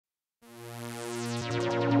Good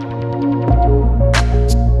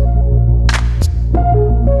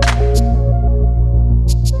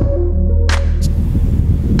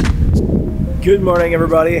morning,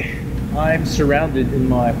 everybody. I'm surrounded in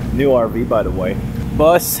my new RV, by the way.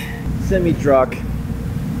 Bus, semi-truck.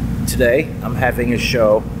 Today, I'm having a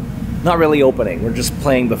show. Not really opening, we're just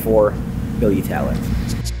playing before Billy Talent.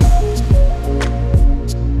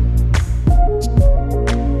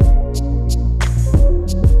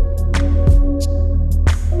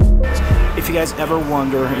 If you guys ever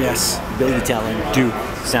wonder, yes, Billy Talent do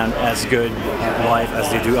sound as good live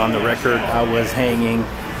as they do on the record. I was hanging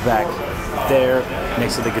back there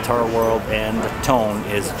next to the Guitar World, and the tone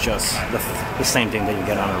is just the same thing that you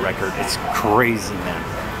get on a record. It's crazy,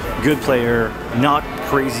 man. Good player, not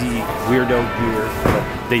crazy weirdo gear,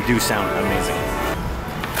 but they do sound amazing.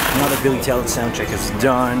 Now that Billy Talent sound check is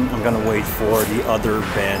done, I'm gonna wait for the other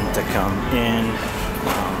band to come in.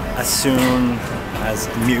 As soon as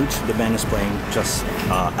Mute, the band is playing just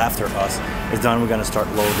after us, is done, we're gonna start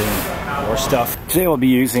loading more stuff. Today I'll be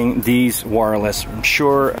using these wireless. I'm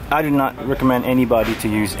sure I do not recommend anybody to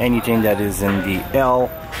use anything that is in the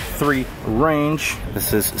L3 range.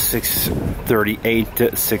 This is 638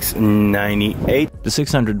 to 698. The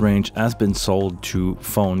 600 range has been sold to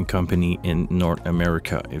phone company in North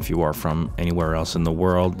America. If you are from anywhere else in the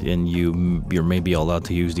world, and you're maybe allowed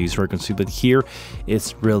to use these frequencies, but here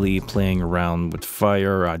it's really playing around with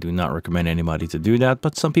fire. I do not recommend anybody to do that,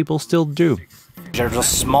 but some people still do. There's a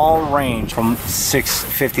small range from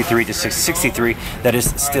 653 to 663 that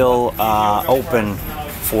is still open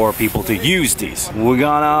for people to use these. We're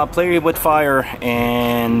gonna play with fire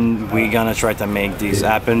and we're gonna try to make these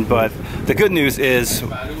happen, but the good news is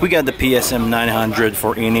we got the PSM 900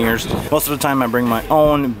 for in-ears. Most of the time I bring my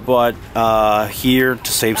own, but here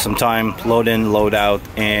to save some time, load in, load out,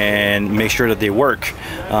 and make sure that they work,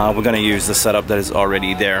 we're gonna use the setup that is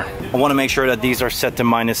already there. I want to make sure that these are set to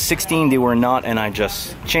 -16. They were not, and I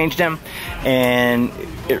just changed them, and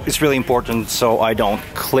it's really important so I don't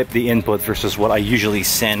clip the input versus what I usually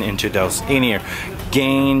send into those in-ear.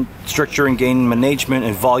 Gain, structure and gain management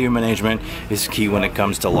and volume management is key when it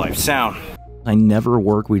comes to live sound. I never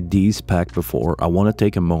worked with these packed before. I want to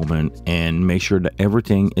take a moment and make sure that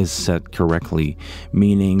everything is set correctly,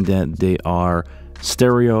 meaning that they are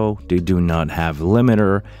stereo, they do not have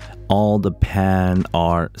limiter, all the pan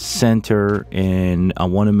are center, and I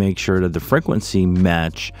want to make sure that the frequency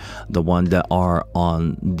match the one that are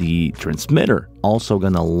on the transmitter. Also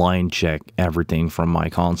gonna line check everything from my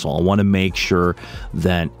console. I want to make sure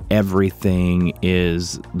that everything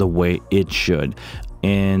is the way it should,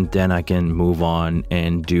 and then I can move on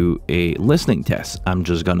and do a listening test. I'm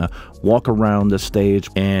just gonna walk around the stage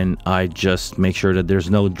and I just make sure that there's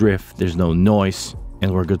no drift, there's no noise,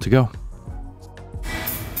 and we're good to go.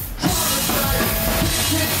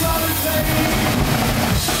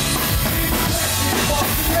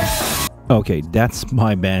 Okay, that's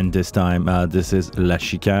my band this time. This is La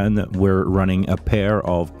Chicane. We're running a pair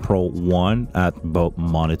of Pro1 at both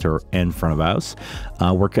monitor and front of house.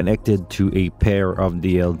 We're connected to a pair of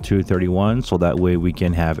DL231, so that way we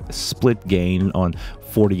can have split gain on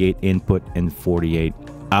 48 input and 48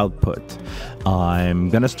 output. I'm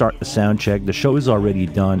gonna start the sound check. The show is already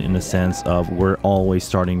done in the sense of we're always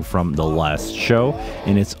starting from the last show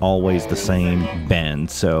and it's always the same band,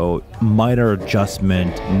 so minor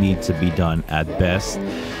adjustment needs to be done at best,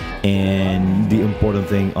 and the important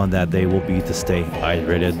thing on that day will be to stay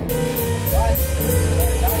hydrated.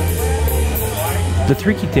 The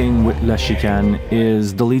tricky thing with La Chicane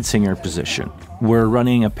is the lead singer position. We're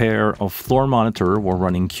running a pair of floor monitor. We're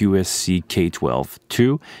running QSC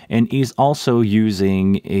K12-2, and he's also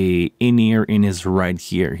using a in-ear in his right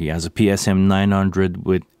here. He has a PSM 900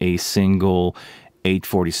 with a single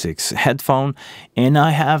 846 headphone, and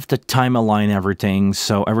I have to time align everything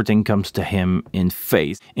so everything comes to him in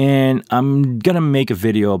phase. And I'm gonna make a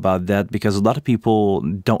video about that because a lot of people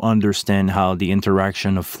don't understand how the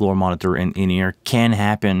interaction of floor monitor and in-ear can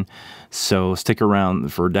happen, so stick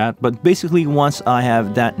around for that. But basically, once I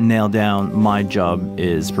have that nailed down, my job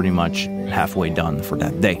is pretty much halfway done for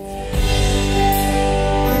that day.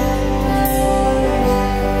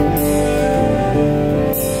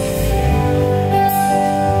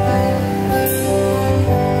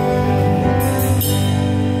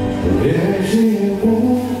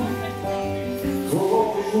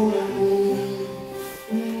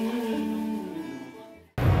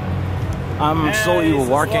 I'm slowly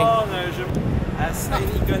working.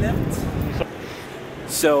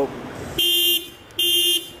 So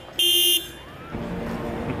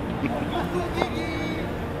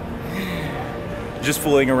just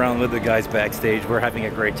fooling around with the guys backstage. We're having a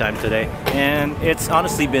great time today, and it's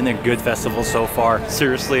honestly been a good festival so far.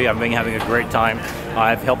 Seriously, I've been having a great time.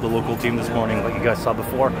 I've helped the local team this morning, like you guys saw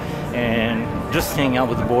before, and just hanging out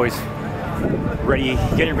with the boys,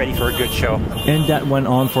 getting ready for a good show. And that went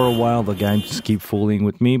on for a while. The guys just keep fooling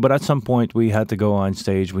with me, but at some point we had to go on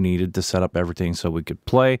stage. We needed to set up everything so we could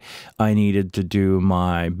play. I needed to do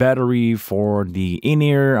my battery for the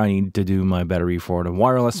in-ear. I needed to do my battery for the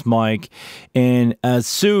wireless mic. And as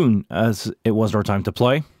soon as it was our time to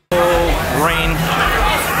play, Rain.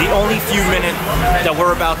 The only few minutes that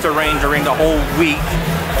we're about to rain during the whole week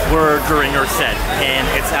were during our set, and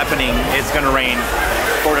it's happening. It's gonna rain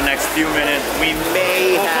for the next few minutes. We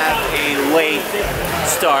may have a late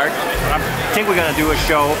start. I think we're gonna do a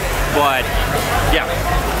show, but yeah,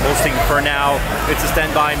 we'll see. For now, it's a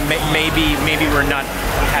standby. Maybe we're not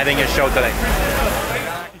having a show today.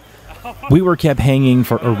 we were kept hanging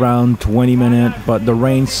for around 20 minutes, but the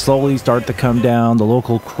rain slowly started to come down. The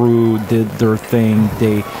local crew did their thing.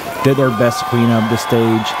 They did their best to clean up the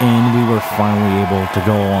stage, and we were finally able to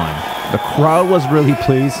go on. The crowd was really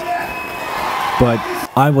pleased, but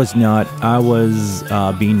I was not. I was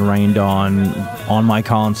being rained on my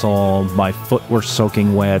console. My foot were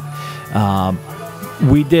soaking wet.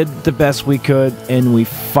 We did the best we could, and we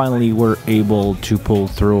finally were able to pull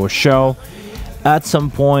through a show. At some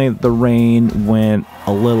point, the rain went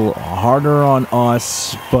a little harder on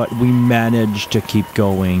us, but we managed to keep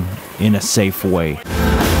going in a safe way.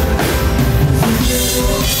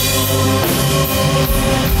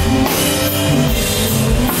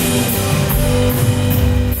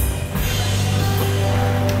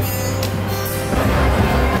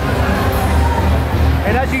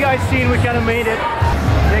 And as you guys seen, we kind of made it.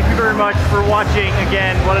 Thank you very much for watching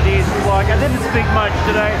again one of these vlogs. I didn't speak much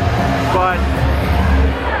today, but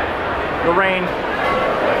the rain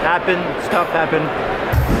happened, stuff happened.